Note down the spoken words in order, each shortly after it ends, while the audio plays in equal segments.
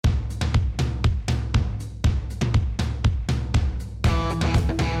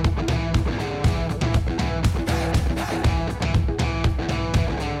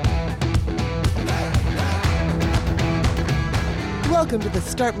Welcome to the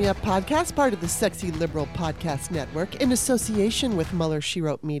Start Me Up podcast, part of the Sexy Liberal Podcast Network, in association with Mueller, She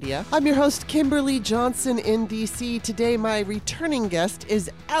Wrote Media. I'm your host, Kimberly Johnson in D.C. Today, my returning guest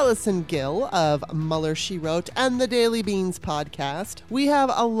is Allison Gill of Mueller, She Wrote and the Daily Beans podcast. We have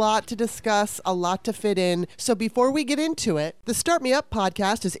a lot to discuss, a lot to fit in. So before we get into it, the Start Me Up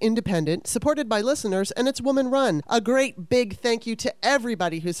podcast is independent, supported by listeners, and it's woman-run. A great big thank you to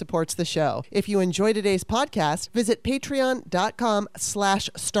everybody who supports the show. If you enjoy today's podcast, visit patreon.com/startmeup.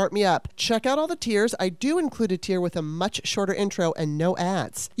 Check out all the tiers. I do include a tier with a much shorter intro and no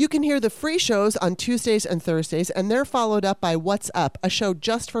ads. You can hear the free shows on Tuesdays and Thursdays, and they're followed up by What's Up, a show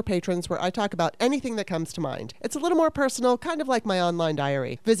just for patrons where I talk about anything that comes to mind. It's a little more personal, kind of like my online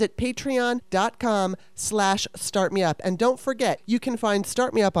diary. Visit patreon.com/startmeup. And don't forget, you can find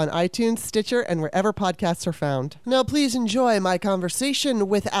Start Me Up on iTunes, Stitcher, and wherever podcasts are found. Now, please enjoy my conversation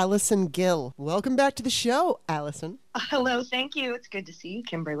with Allison Gill. Welcome back to the show, Allison. Hello, thank you. It's good to see you,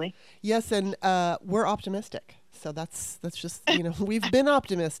 Kimberly. Yes, and we're optimistic. So that's just, we've been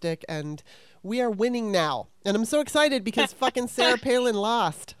optimistic, and we are winning now. And I'm so excited because fucking Sarah Palin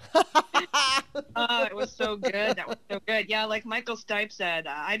lost. Oh, it was so good. That was so good. Yeah, like Michael Stipe said,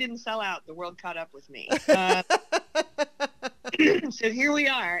 I didn't sell out. The world caught up with me. So here we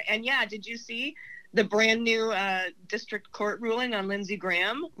are. And yeah, did you see the brand new district court ruling on Lindsey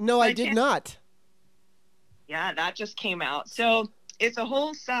Graham? No, I did not. Yeah, that just came out. So it's a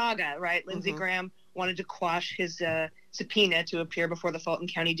whole saga, right? Lindsey Graham wanted to quash his subpoena to appear before the Fulton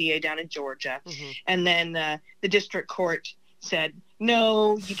County DA down in Georgia. And then the district court said,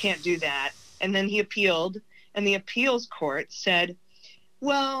 no, you can't do that. And then he appealed, and the appeals court said,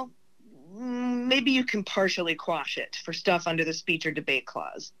 well, maybe you can partially quash it for stuff under the speech or debate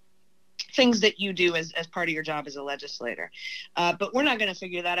clause. Things that you do as part of your job as a legislator. But we're not going to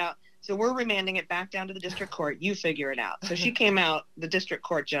figure that out. So we're remanding it back down to the district court. You figure it out. So she came out, the district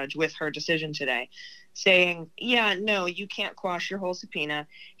court judge, with her decision today, saying, yeah, no, you can't quash your whole subpoena.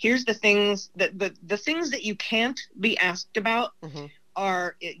 Here's the things the things that you can't be asked about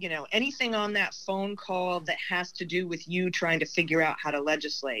are, anything on that phone call that has to do with you trying to figure out how to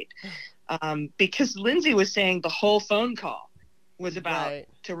legislate. Because Lindsey was saying the whole phone call was about,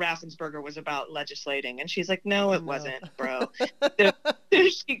 to Raffensperger, was about legislating. And she's like, no, it wasn't, bro. So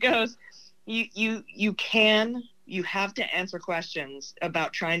she goes, you have to answer questions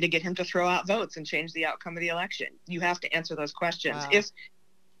about trying to get him to throw out votes and change the outcome of the election. You have to answer those questions. Wow.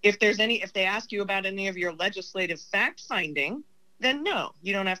 If they ask you about any of your legislative fact finding, then no,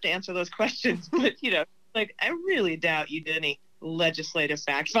 you don't have to answer those questions. But, I really doubt you did any legislative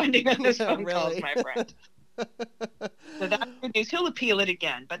fact finding on this phone calls, my friend. So that's good news. He'll appeal it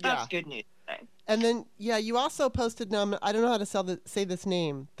again, but that's good news today. And then, you also posted, I don't know how to say this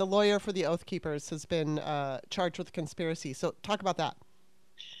name. The lawyer for the Oath Keepers has been charged with conspiracy. So talk about that.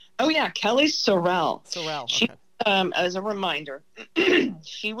 Oh, yeah. Kelly Sorrell. Okay. As a reminder,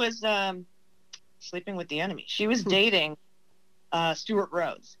 she was sleeping with the enemy. She was dating Stewart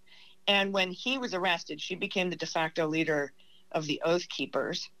Rhodes. And when he was arrested, she became the de facto leader of the Oath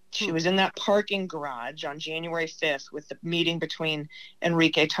Keepers. She was in that parking garage on January 5th with the meeting between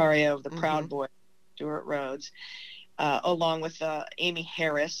Enrique Tarrio of the Proud Boys, Stewart Rhodes, along with Amy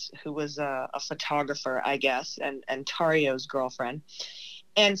Harris, who was a photographer, I guess, and Tarrio's girlfriend.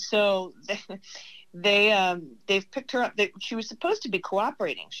 And so they've picked her up. She was supposed to be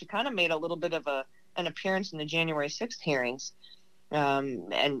cooperating. She kind of made a little bit of an appearance in the January 6th hearings,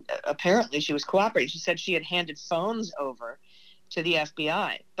 and apparently she was cooperating. She said she had handed phones over to the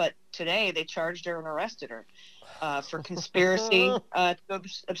FBI, but today they charged her and arrested her for conspiracy to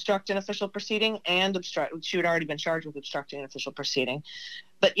obstruct an official proceeding and she had already been charged with obstructing an official proceeding.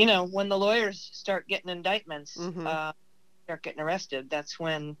 But when the lawyers start getting indictments, start getting arrested, that's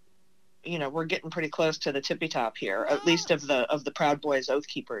when we're getting pretty close to the tippy top here, at least of the Proud Boys Oath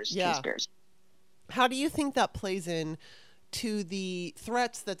Keepers conspiracy. How do you think that plays in to the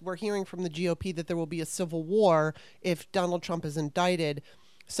threats that we're hearing from the GOP that there will be a civil war if Donald Trump is indicted?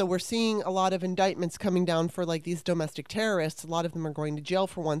 So we're seeing a lot of indictments coming down for these domestic terrorists. A lot of them are going to jail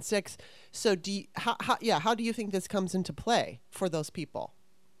for 1/6. So how do you think this comes into play for those people?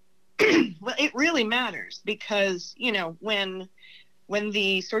 Well, it really matters because, when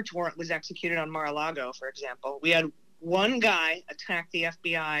the search warrant was executed on Mar-a-Lago, for example, we had one guy attack the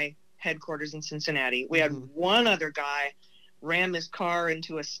FBI headquarters in Cincinnati. We had one other guy ram his car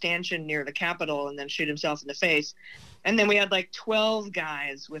into a stanchion near the Capitol and then shoot himself in the face. And then we had 12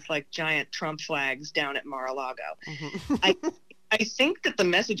 guys with giant Trump flags down at Mar-a-Lago. I think that the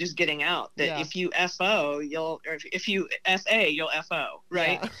message is getting out that if you FO, if you FA, you'll FO,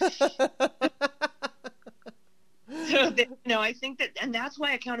 right? So, I think that, and that's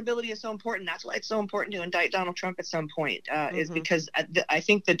why accountability is so important. That's why it's so important to indict Donald Trump at some point, is because I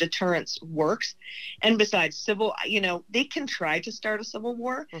think the deterrence works. And besides, they can try to start a civil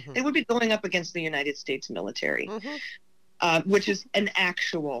war. They would be going up against the United States military, which is an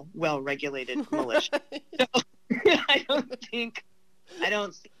actual well-regulated militia. So I don't think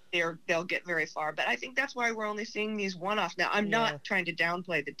they'll get very far. But I think that's why we're only seeing these one-off. Now, I'm not trying to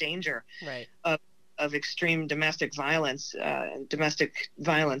downplay the danger of extreme domestic violence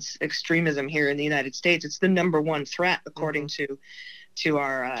extremism here in the United States. It's the number one threat, according to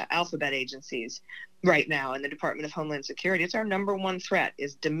our alphabet agencies right now in the Department of Homeland Security. It's our number one threat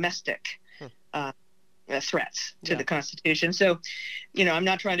is domestic threats to the Constitution. So, I'm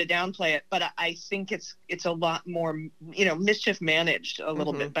not trying to downplay it, but I think it's a lot more, mischief managed a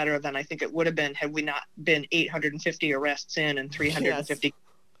little bit better than I think it would have been had we not been 850 arrests in and 350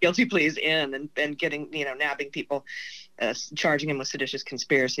 guilty pleas in and getting, nabbing people, charging them with seditious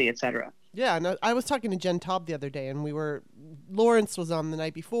conspiracy, etc. Yeah, and I was talking to Jen Taub the other day, and Lawrence was on the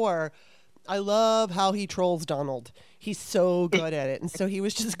night before. I love how he trolls Donald. He's so good at it. And so he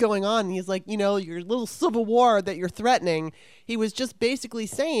was just going on, and he's like, your little civil war that you're threatening. He was just basically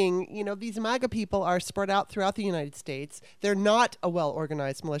saying, these MAGA people are spread out throughout the United States. They're not a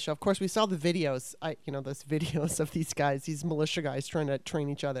well-organized militia. Of course, we saw the videos, those videos of these guys, these militia guys trying to train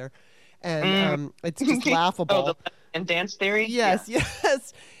each other. And it's just laughable. And dance theory? Yes.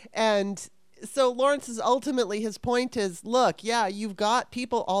 And so Lawrence's his point is, look, you've got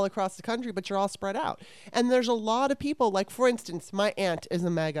people all across the country, but you're all spread out. And there's a lot of people, like, for instance, my aunt is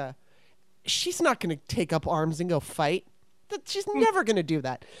a MAGA. She's not going to take up arms and go fight. She's never going to do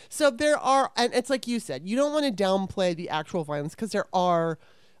that. So there are, and it's like you said, you don't want to downplay the actual violence because there are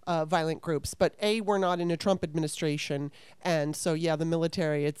violent groups. But we're not in a Trump administration. And so, the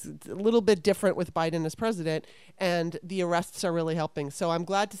military, it's a little bit different with Biden as president. And the arrests are really helping. So I'm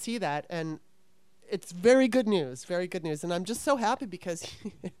glad to see that. And it's very good news, very good news. And I'm just so happy because,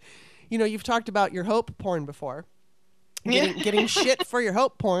 you've talked about your hope porn before. Getting shit for your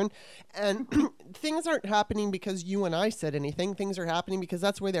hope porn. And things aren't happening because you and I said anything. Things are happening because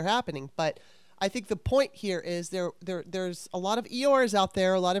that's where they're happening. But I think the point here is there's a lot of EORs out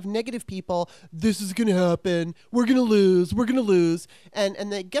there, a lot of negative people. This is going to happen. We're going to lose. We're going to lose. And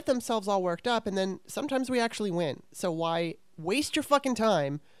they get themselves all worked up. And then sometimes we actually win. So why waste your fucking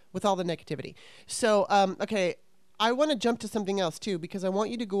time with all the negativity? So, okay, I want to jump to something else too, because I want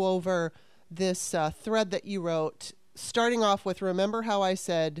you to go over this thread that you wrote, starting off with, remember how I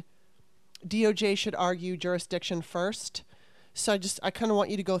said DOJ should argue jurisdiction first? So I kind of want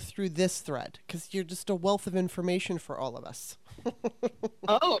you to go through this thread because you're just a wealth of information for all of us.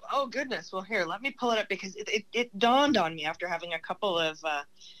 Oh goodness. Well, here, let me pull it up because it dawned on me after having a couple of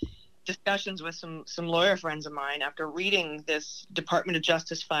discussions with some lawyer friends of mine after reading this Department of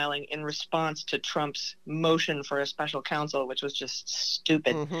Justice filing in response to Trump's motion for a special counsel, which was just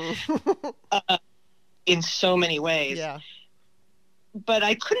stupid in so many ways. Yeah. But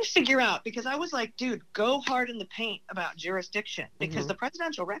I couldn't figure out because I was like, dude, go hard in the paint about jurisdiction because the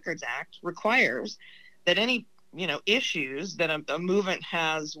Presidential Records Act requires that any issues that a movement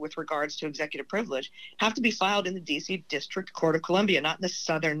has with regards to executive privilege have to be filed in the D.C. District Court of Columbia, not in the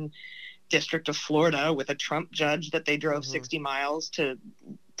Southern District of Florida with a Trump judge that they drove 60 miles to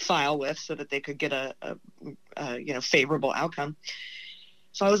file with so that they could get a favorable outcome.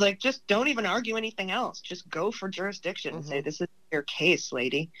 So I was like, just don't even argue anything else. Just go for jurisdiction and say, this is your case,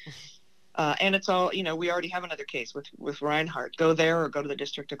 lady. And it's all, we already have another case with Reinhart. Go there or go to the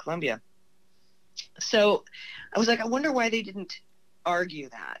District of Columbia. So I was like, I wonder why they didn't argue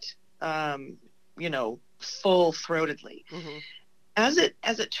that, full-throatedly. As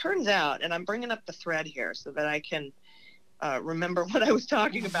it turns out, and I'm bringing up the thread here so that I can remember what I was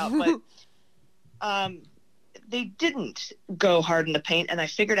talking about, but they didn't go hard in the paint, and I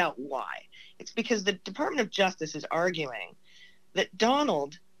figured out why. It's because the Department of Justice is arguing that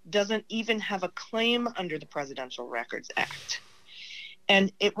Donald doesn't even have a claim under the Presidential Records Act.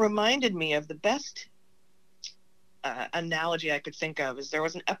 And it reminded me of the best analogy I could think of is there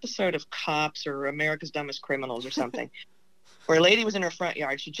was an episode of Cops or America's Dumbest Criminals or something where a lady was in her front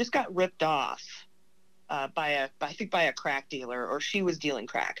yard. She just got ripped off by a crack dealer, or she was dealing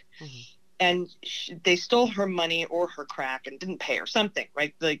crack. And they stole her money or her crack and didn't pay her something,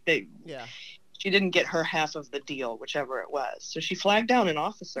 right? She didn't get her half of the deal, whichever it was. So she flagged down an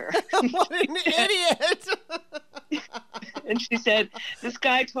officer. What an idiot! And she said, this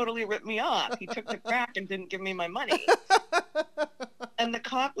guy totally ripped me off. He took the crack and didn't give me my money. And the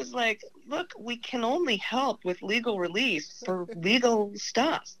cop was like, look, we can only help with legal relief for legal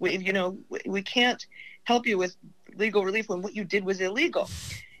stuff. We can't help you with legal relief when what you did was illegal.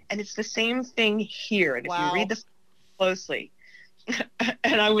 And it's the same thing here. And if you read the closely,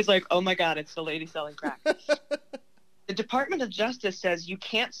 and I was like, oh my God, it's the lady selling crack. The Department of Justice says you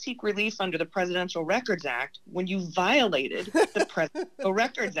can't seek relief under the Presidential Records Act when you violated the Presidential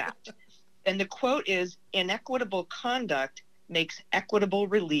Records Act. And the quote is, inequitable conduct makes equitable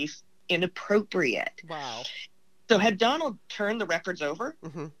relief inappropriate. Wow. So had Donald turned the records over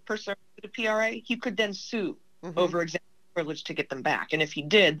pursuant to the PRA, he could then sue over executive privilege to get them back. And if he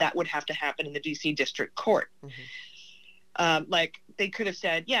did, that would have to happen in the D.C. District Court. Like they could have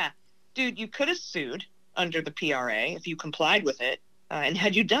said, yeah, dude, you could have sued under the PRA if you complied with it. And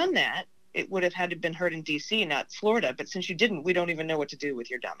had you done that, it would have had to been heard in D.C., not Florida. But since you didn't, we don't even know what to do with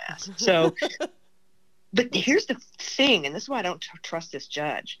your dumb ass. So, but here's the thing, and this is why I don't trust this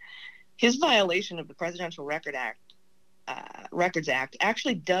judge. His violation of the Presidential Records Act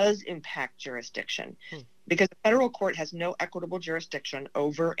actually does impact jurisdiction because the federal court has no equitable jurisdiction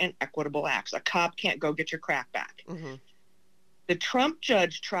over inequitable acts. A cop can't go get your crack back. The Trump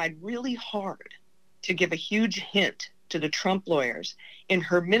judge tried really hard to give a huge hint to the Trump lawyers in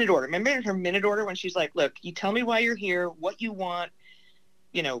her minute order. Remember in her minute order when she's like, look, you tell me why you're here, what you want,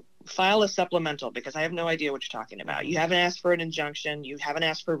 file a supplemental because I have no idea what you're talking about. You haven't asked for an injunction. You haven't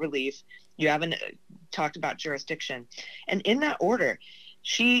asked for relief. You haven't talked about jurisdiction. And in that order,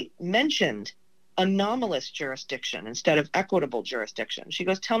 she mentioned anomalous jurisdiction instead of equitable jurisdiction. She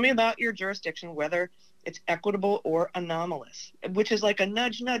goes, tell me about your jurisdiction, whether it's equitable or anomalous, which is like a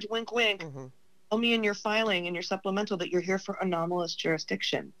nudge, nudge, wink, wink. Tell me in your filing, in your supplemental, that you're here for anomalous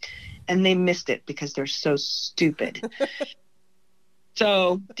jurisdiction. And they missed it because they're so stupid.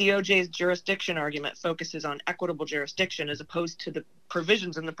 So DOJ's jurisdiction argument focuses on equitable jurisdiction as opposed to the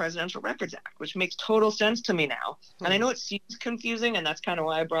provisions in the Presidential Records Act, which makes total sense to me now. And I know it seems confusing, and that's kind of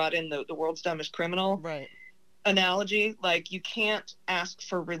why I brought in the world's dumbest criminal analogy. Like, you can't ask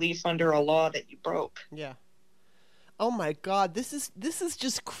for relief under a law that you broke. Yeah. Oh my God, this is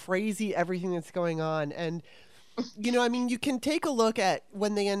just crazy, everything that's going on. And you can take a look at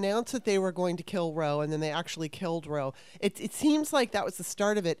when they announced that they were going to kill Roe and then they actually killed Roe. It seems like that was the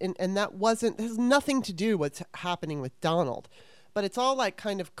start of it. And that has nothing to do with what's happening with Donald. But it's all like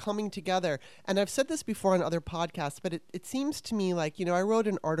kind of coming together. And I've said this before on other podcasts, but it seems to me like, I wrote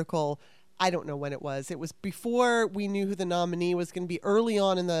an article, I don't know when it was. It was before we knew who the nominee was going to be, early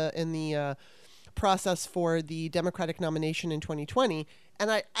on in the process for the Democratic nomination in 2020. And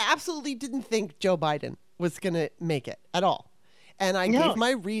I absolutely didn't think Joe Biden was going to make it at all. And I gave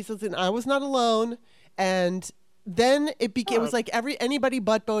my reasons, and I was not alone. And then it was like anybody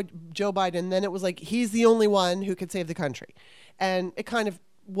but Joe Biden. Then it was like, he's the only one who could save the country. And it kind of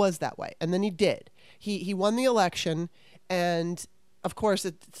was that way. And then he did. He won the election. And of course,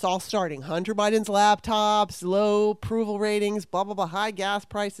 it's all starting. Hunter Biden's laptops, low approval ratings, blah, blah, blah, high gas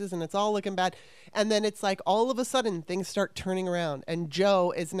prices, and it's all looking bad. And then it's like all of a sudden things start turning around. And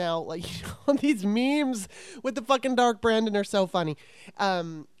Joe is now like, these memes with the fucking Dark Brandon are so funny.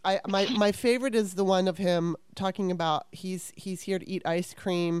 My favorite is the one of him talking about he's here to eat ice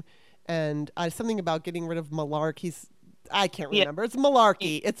cream and something about getting rid of malarkey. I can't remember. It's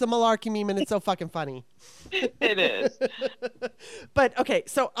malarkey. It's a malarkey meme, and it's so fucking funny. It is. But, okay,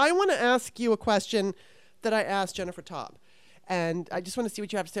 so I want to ask you a question that I asked Jennifer Taub. And I just want to see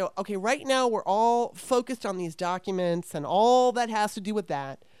what you have to say. Okay, right now we're all focused on these documents and all that has to do with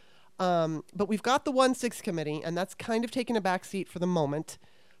that. But we've got the 1-6 committee, and that's kind of taken a back seat for the moment.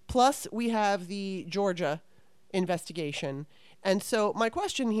 Plus, we have the Georgia investigation. And so my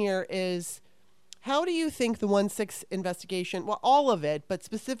question here is, how do you think the 1-6 investigation, well, all of it, but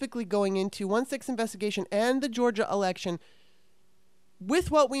specifically going into 1-6 investigation and the Georgia election,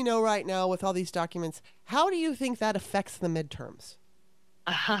 with what we know right now with all these documents, how do you think that affects the midterms?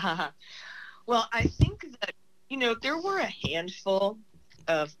 Well, I think that, there were a handful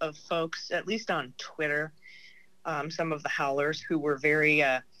of folks, at least on Twitter, some of the howlers who were very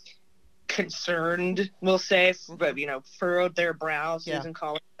concerned, we'll say, furrowed their brows, Susan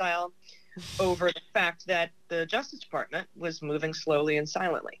Collins style, over the fact that the Justice Department was moving slowly and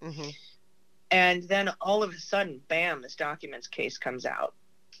silently. And then all of a sudden, bam, this documents case comes out.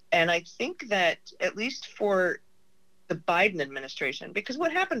 And I think that at least for the Biden administration, because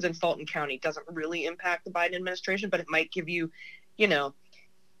what happens in Fulton County doesn't really impact the Biden administration, but it might give you,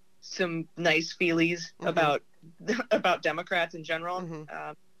 some nice feelies about Democrats in general.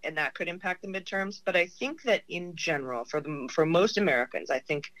 And that could impact the midterms. But I think that in general, for most Americans, I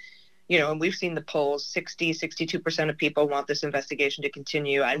think, and we've seen the polls, 62% of people want this investigation to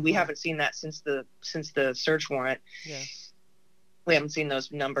continue. And we haven't seen that since the search warrant. We haven't seen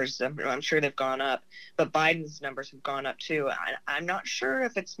those numbers. I'm sure they've gone up, but Biden's numbers have gone up too. I'm not sure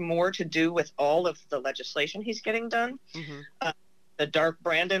if it's more to do with all of the legislation he's getting done, the dark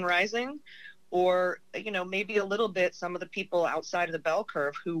Brandon rising, or, maybe a little bit some of the people outside of the bell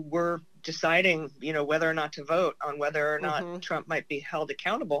curve who were deciding, whether or not to vote on whether or not Trump might be held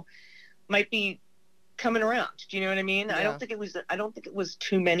accountable might be coming around. Do you know what I mean? Yeah. I don't think it was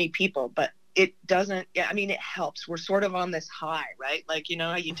too many people, but it doesn't, it helps. We're sort of on this high, right? Like,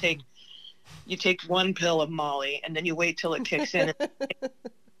 how you take one pill of Molly and then you wait till it kicks in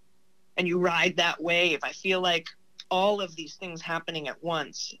and you ride that wave. I feel like all of these things happening at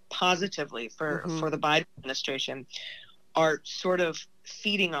once positively for the Biden administration are sort of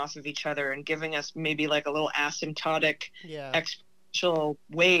feeding off of each other and giving us maybe like a little asymptotic exponential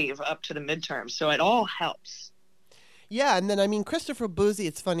wave up to the midterms. So it all helps. Yeah, and then, Christopher Bouzy,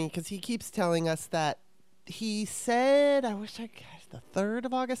 it's funny because he keeps telling us that he said, the 3rd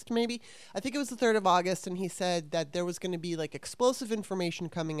of August maybe? I think it was the 3rd of August, and he said that there was going to be like explosive information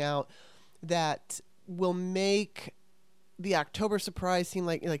coming out that will make the October surprise seem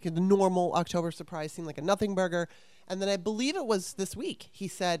like the normal October surprise seem like a nothing burger. And then I believe it was this week, he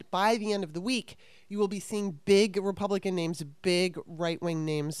said, by the end of the week, you will be seeing big Republican names, big right-wing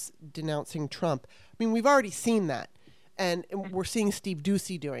names denouncing Trump. We've already seen that. And we're seeing Steve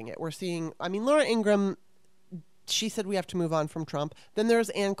Doocy doing it. We're seeing, Laura Ingraham, she said we have to move on from Trump. Then there's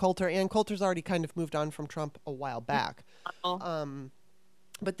Ann Coulter. Ann Coulter's already kind of moved on from Trump a while back.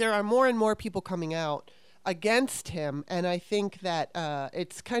 But there are more and more people coming out against him. And I think that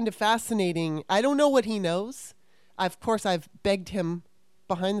it's kind of fascinating. I don't know what he knows. Of course, I've begged him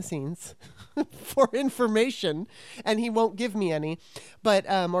behind the scenes for information, and he won't give me any, but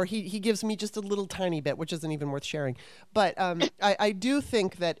or he gives me just a little tiny bit, which isn't even worth sharing. But I do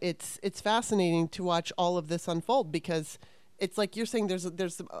think that it's fascinating to watch all of this unfold, because it's like you're saying,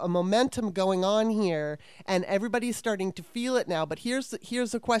 there's a momentum going on here, and everybody's starting to feel it now. But here's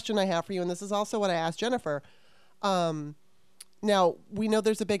a question I have for you, and this is also what I asked Jennifer. Now, we know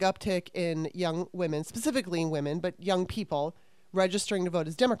there's a big uptick in young women, specifically women, but young people registering to vote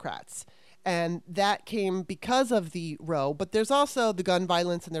as Democrats. And that came because of the Roe, but there's also the gun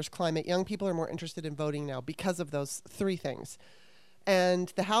violence and there's climate. Young people are more interested in voting now because of those three things.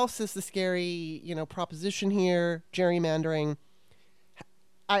 And the House is the scary, proposition here, gerrymandering.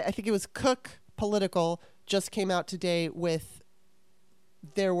 I think it was Cook Political just came out today with,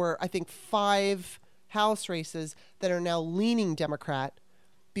 there were, I think, 5 House races that are now leaning Democrat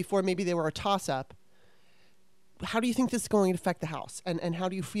before maybe they were a toss-up. How do you think this is going to affect the House, and how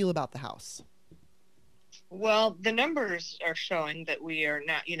do you feel about the House? Well, the numbers are showing that we are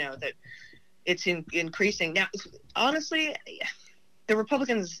not, that it's increasing. Now, honestly, the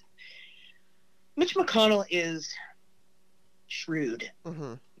Republicans, Mitch McConnell is shrewd.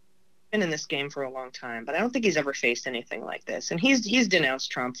 Been in this game for a long time, but I don't think he's ever faced anything like this. And he's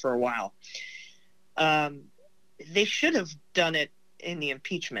denounced Trump for a while. They should have done it in the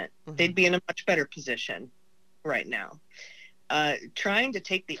impeachment. They'd be in a much better position right now. Trying to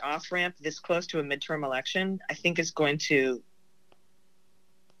take the off-ramp this close to a midterm election, I think, is going to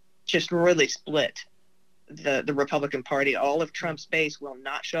just really split the Republican Party. All of Trump's base will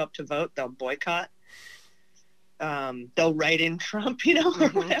not show up to vote. They'll boycott. They'll write in Trump, or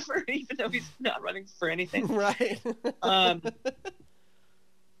whatever, even though he's not running for anything. Right.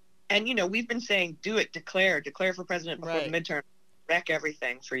 And, we've been saying, do it, declare for president before the midterm, wreck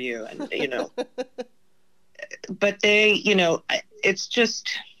everything for you. And, but they, it's just,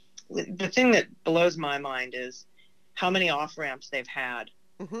 the thing that blows my mind is how many off-ramps they've had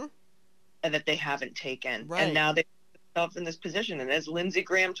and that they haven't taken. Right. And now they put themselves in this position. And as Lindsey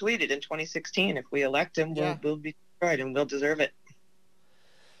Graham tweeted in 2016, if we elect him, we'll be destroyed and we'll deserve it.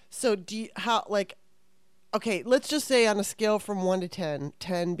 So okay, let's just say on a scale from 1 to 10,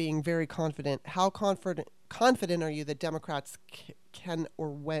 10 being very confident, how confident are you that Democrats can or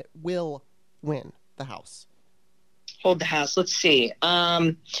will win the House? Hold the House. Let's see.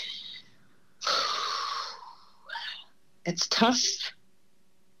 It's tough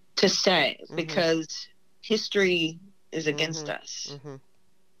to say because history is against us,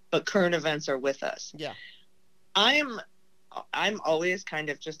 but current events are with us. Yeah. I'm always kind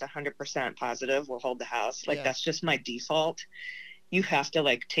of just 100% positive we'll hold the House. That's just my default. You have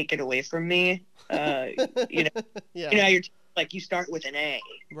to take it away from me. You're you start with an A,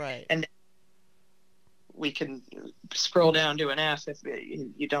 right? And we can scroll down to an F if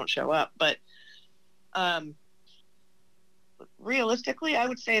you don't show up. But realistically, I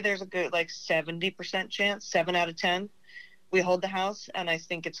would say there's a good 70% chance, 7 out of 10, we hold the House, and I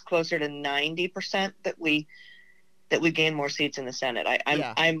think it's closer to 90% that we that we gain more seats in the Senate. I'm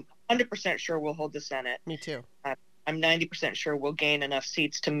Yeah. I'm 100% sure we'll hold the Senate. Me too. I'm 90% sure we'll gain enough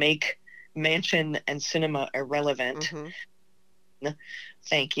seats to make Manchin and Cinema irrelevant.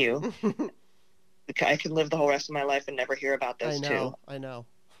 Thank you. I can live the whole rest of my life and never hear about those two. I know.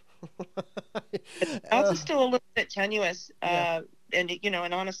 The House is still a little bit tenuous. Yeah. And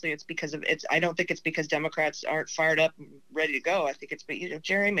and honestly, it's because of I don't think it's because Democrats aren't fired up and ready to go. I think it's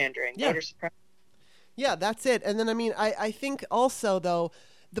gerrymandering, voter suppression. Yeah, that's it. And then I think also though,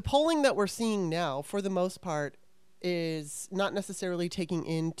 the polling that we're seeing now, for the most part, is not necessarily taking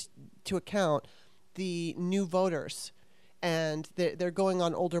into account the new voters, and they're going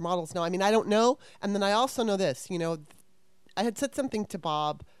on older models now. I don't know. And then I also know this. I had said something to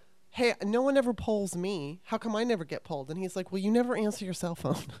Bob. Hey, no one ever polls me. How come I never get polled? And he's like, well, you never answer your cell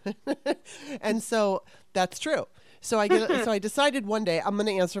phone. And so that's true. So I decided one day I'm going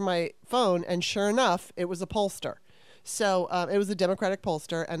to answer my phone, and sure enough, it was a pollster. So it was a Democratic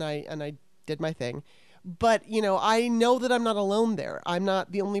pollster, and I did my thing. But, I know that I'm not alone there. I'm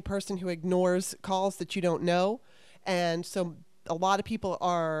not the only person who ignores calls that you don't know. And so a lot of people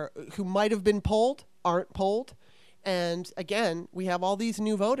who might have been polled aren't polled. And again, we have all these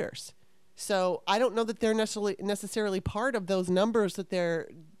new voters. So I don't know that they're necessarily part of those numbers that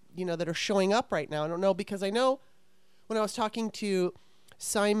that are showing up right now. I don't know, because I know when I was talking to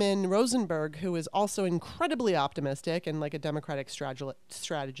Simon Rosenberg, who is also incredibly optimistic and like a Democratic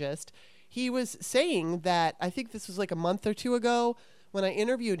strategist, he was saying that, I think this was like a month or two ago when I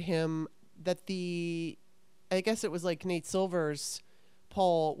interviewed him, that I guess it was like Nate Silver's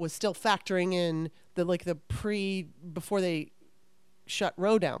poll was still factoring in before they shut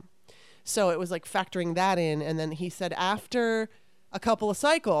Roe down. So it was like factoring that in. And then he said after a couple of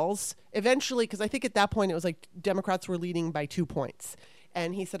cycles, eventually, because I think at that point it was like Democrats were leading by 2 points.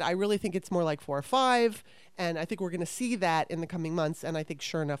 And he said, I really think it's more like 4 or 5. And I think we're going to see that in the coming months. And I think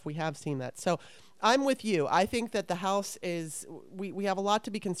sure enough, we have seen that. So I'm with you. I think that the House we have a lot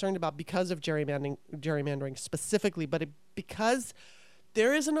to be concerned about because of gerrymandering specifically, but because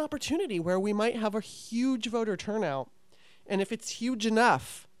there is an opportunity where we might have a huge voter turnout. And if it's huge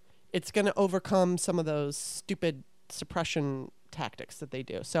enough, it's going to overcome some of those stupid suppression tactics that they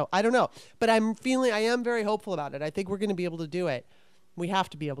do. So I don't know, but I am very hopeful about it. I think we're going to be able to do it. We have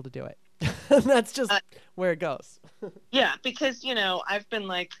to be able to do it. That's just where it goes. Yeah, because, I've been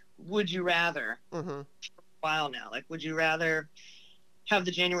like, would you rather for a while now? Like, would you rather have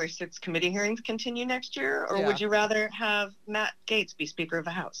the January 6th committee hearings continue next year? Or would you rather have Matt Gaetz be Speaker of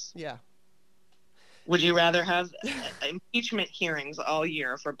the House? Yeah. Would you rather have impeachment hearings all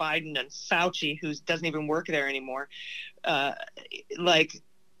year for Biden and Fauci, who doesn't even work there anymore, and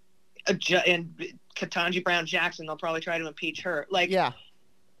Ketanji Brown Jackson? They'll probably try to impeach her.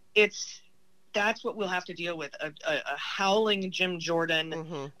 That's what we'll have to deal with: a howling Jim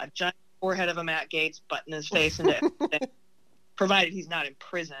Jordan, a giant forehead of a Matt Gaetz, button his face into everything, provided he's not in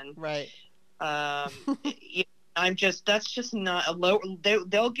prison. Right. That's just not a low.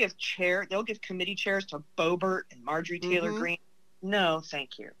 They'll give committee chairs to Boebert and Marjorie Taylor Greene. No,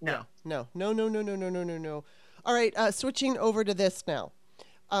 thank you. No. All right. Switching over to this now.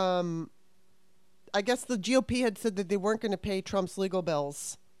 I guess the GOP had said that they weren't going to pay Trump's legal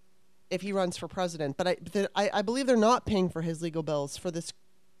bills if he runs for president, but I believe they're not paying for his legal bills for this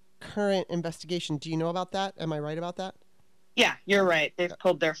current investigation. Do you know about that? Am I right about that? Yeah, you're right. They've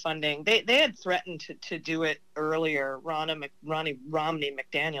pulled their funding. They had threatened to do it earlier. Romney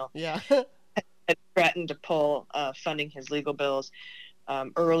McDaniel had threatened to pull funding his legal bills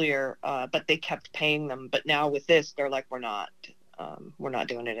earlier, but they kept paying them. But now with this, they're like, we're not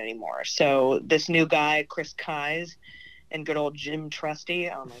doing it anymore. So this new guy, Chris Kise, and good old Jim Trusty.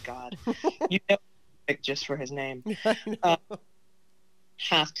 Oh my God, just for his name.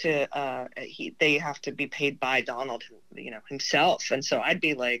 They have to be paid by Donald, himself. And so I'd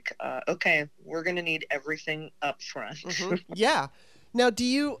be like, okay, we're going to need everything up front. Yeah. Now,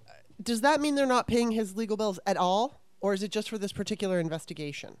 does that mean they're not paying his legal bills at all? Or is it just for this particular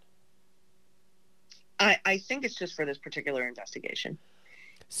investigation? I think it's just for this particular investigation.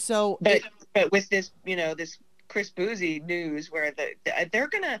 So, but with this, this Chris Boozy news where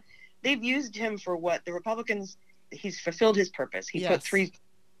they've used him for what the Republicans, he's fulfilled his purpose. He put 3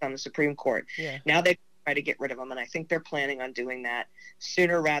 on the Supreme Court. Yeah. Now they try to get rid of him, and I think they're planning on doing that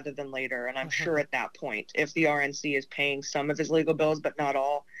sooner rather than later. And I'm sure at that point, if the RNC is paying some of his legal bills but not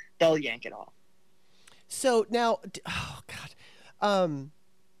all, they'll yank it all. So now,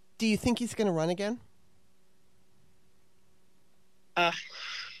 do you think he's going to run again? I'm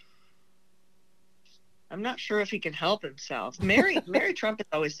not sure if he can help himself. Mary Trump has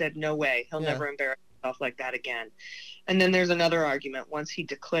always said, no way. He'll never embarrass himself like that again. And then there's another argument. Once he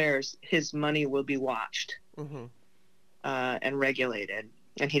declares, his money will be watched and regulated,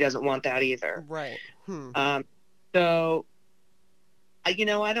 and he doesn't want that either. Right. So, I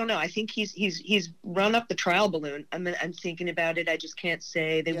don't know. I think he's run up the trial balloon. I'm thinking about it. I just can't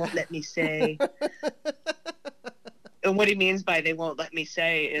say. They won't let me say. And what he means by they won't let me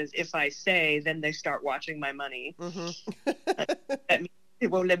say is if I say, then they start watching my money. That means they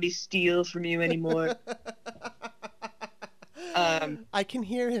won't let me steal from you anymore. I can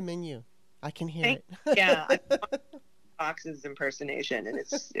hear him in you. I can hear it. Yeah. Fox's impersonation, and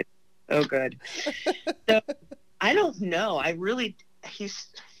it's so good. So I don't know.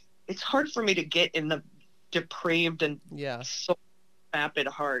 It's hard for me to get in the depraved and so vapid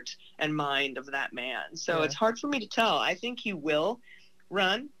heart and mind of that man. So it's hard for me to tell. I think he will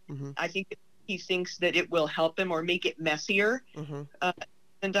run. I think he thinks that it will help him or make it messier.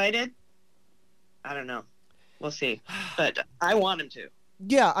 Indicted. I don't know. We'll see. But I want him to.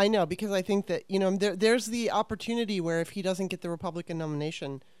 Yeah, I know, because I think that, there's the opportunity where if he doesn't get the Republican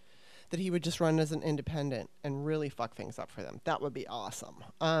nomination, that he would just run as an independent and really fuck things up for them. That would be awesome.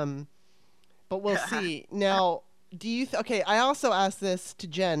 But we'll see. Now, do you okay, I also asked this to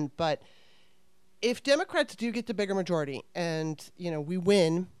Jen, but if Democrats do get the bigger majority and, we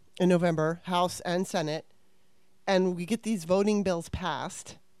win in November, House and Senate, and we get these voting bills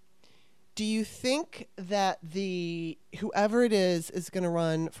passed, do you think that whoever it is going to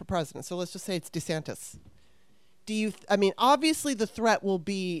run for president? So let's just say it's DeSantis. Obviously the threat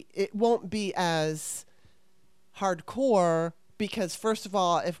it won't be as hardcore because, first of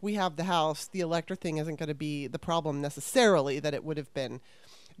all, if we have the House, the elector thing isn't going to be the problem necessarily that it would have been.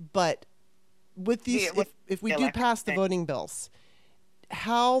 But with these, if we do pass the voting bills,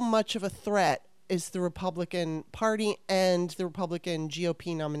 how much of a threat is the Republican Party and the Republican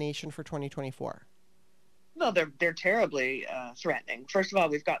GOP nomination for 2024? Well, they're terribly threatening. First of all,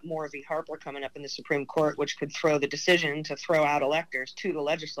 we've got Moore v. Harper coming up in the Supreme Court, which could throw the decision to throw out electors to the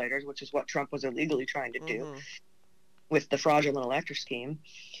legislators, which is what Trump was illegally trying to do with the fraudulent elector scheme.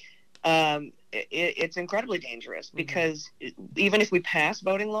 It's incredibly dangerous because even if we pass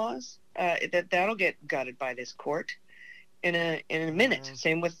voting laws, that'll get gutted by this court in a minute.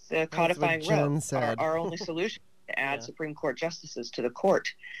 Same with codifying Roe. Our only solution is to add Supreme Court justices to the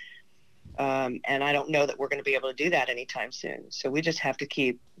court. And I don't know that we're going to be able to do that anytime soon. So we just have to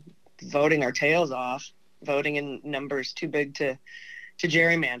keep voting our tails off, voting in numbers too big to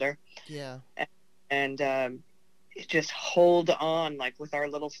gerrymander. Yeah. And just hold on, like with our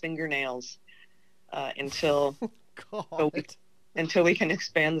little fingernails, until we can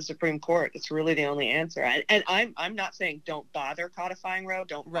expand the Supreme Court. It's really the only answer. And I'm not saying don't bother codifying Roe,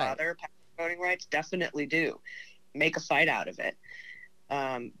 don't bother passing voting rights. Definitely do. Make a fight out of it.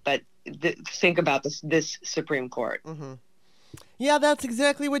 But think about this Supreme Court. Yeah, that's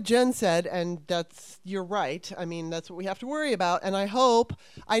exactly what Jen said, and you're right. That's what we have to worry about. And I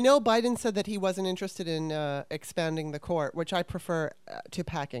know Biden said that he wasn't interested in expanding the court, which I prefer to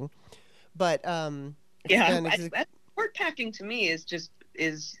packing. But court packing to me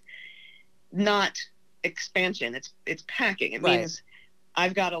is not expansion. It's packing. It means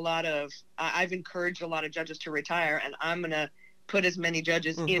I've encouraged a lot of judges to retire, and I'm going to put as many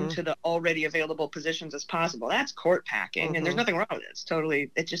judges into the already available positions as possible. That's court packing, and there's nothing wrong with it.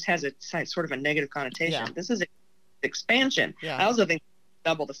 It just has a sort of a negative connotation. Yeah. This is expansion. Yeah. I also think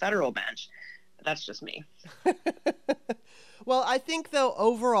double the federal bench. That's just me. Well, I think, though,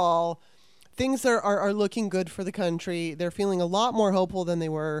 overall, things are looking good for the country. They're feeling a lot more hopeful than they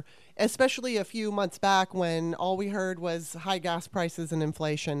were, especially a few months back when all we heard was high gas prices and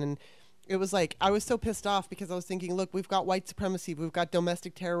inflation. And it was like, I was so pissed off because I was thinking, look, we've got white supremacy, we've got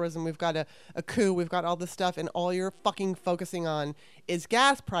domestic terrorism, we've got a coup, we've got all this stuff, and all you're fucking focusing on is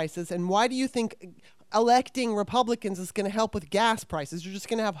gas prices. And why do you think electing Republicans is going to help with gas prices? You're just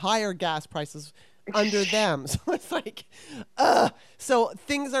going to have higher gas prices under them. So it's like, so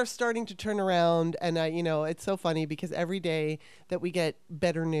things are starting to turn around, and it's so funny because every day that we get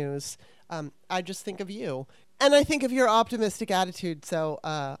better news, I just think of you, and I think of your optimistic attitude. So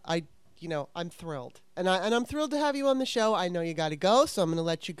I'm thrilled, and I'm thrilled to have you on the show. I know you got to go, so I'm going to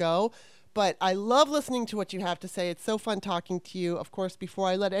let you go. But I love listening to what you have to say. It's so fun talking to you. Of course, before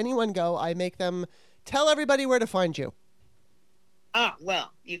I let anyone go, I make them tell everybody where to find you.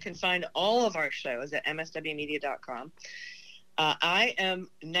 Well, you can find all of our shows at mswmedia.com. I am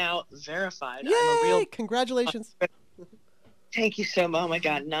now verified. Yay! I'm a real... Congratulations. Thank you so much. Oh, my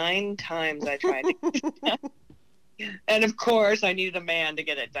God. 9 times I tried to... And, of course, I needed a man to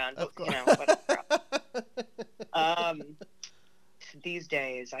get it done. But, whatever. these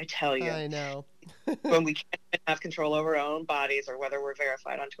days, I tell you. I know. When we can't have control over our own bodies or whether we're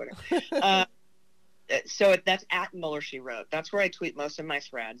verified on Twitter. So that's at Mueller, She Wrote. That's where I tweet most of my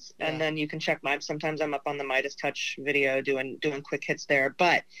threads. Yeah. And then you can check sometimes I'm up on the Midas Touch video doing quick hits there.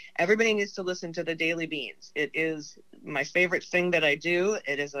 But everybody needs to listen to the Daily Beans. It is my favorite thing that I do.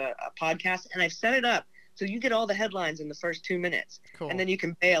 It is a podcast, and I've set it up so you get all the headlines in the first 2 minutes. Cool. And then you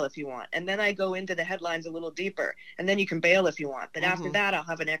can bail if you want. And then I go into the headlines a little deeper, and then you can bail if you want. But after that, I'll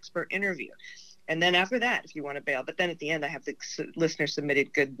have an expert interview. And then after that, if you want to bail. But then at the end, I have the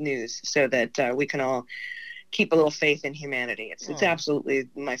listener-submitted good news so that we can all keep a little faith in humanity. It's absolutely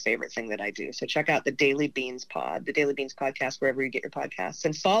my favorite thing that I do. So check out the Daily Beans the Daily Beans podcast, wherever you get your podcasts.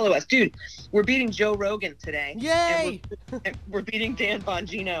 And follow us. Dude, we're beating Joe Rogan today. Yay! And we're beating Dan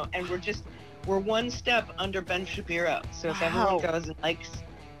Bongino. And we're one step under Ben Shapiro. So if everyone goes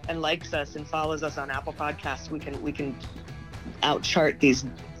and likes us and follows us on Apple Podcasts, we can outchart these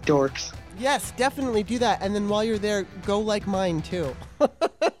dorks. Yes, definitely do that. And then while you're there, go like mine too.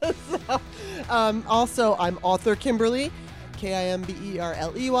 Also, I'm author Kimberly,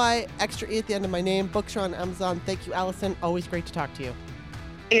 Kimberley, extra E at the end of my name. Books are on Amazon. Thank you, Allison. Always great to talk to you.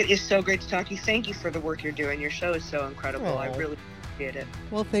 It is so great to talk to you. Thank you for the work you're doing. Your show is so incredible. I really appreciate it.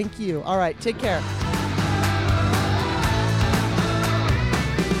 Well, thank you. All right, take care.